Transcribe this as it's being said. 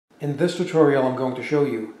In this tutorial, I'm going to show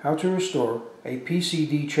you how to restore a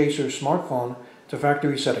PCD Chaser smartphone to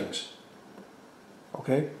factory settings.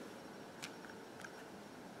 Okay?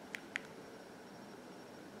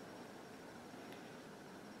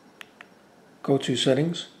 Go to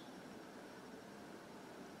Settings,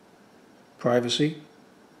 Privacy,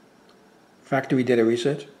 Factory Data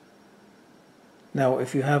Reset. Now,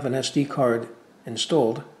 if you have an SD card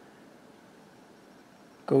installed,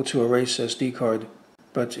 go to Erase SD card,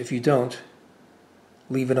 but if you don't,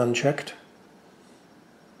 leave it unchecked.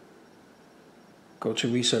 Go to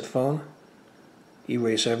Reset Phone,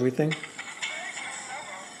 erase everything.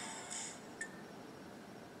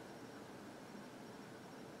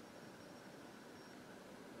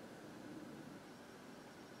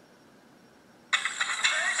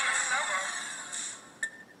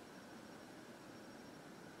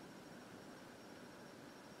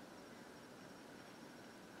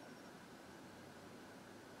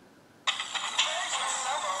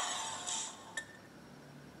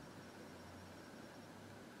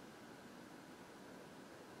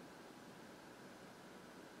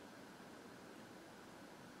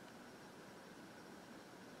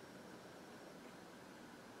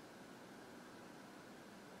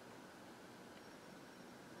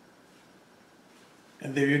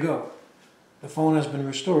 And there you go. The phone has been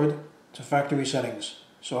restored to factory settings.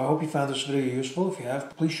 So I hope you found this video useful. If you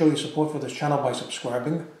have, please show your support for this channel by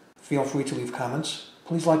subscribing. Feel free to leave comments.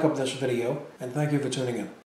 Please like up this video, and thank you for tuning in.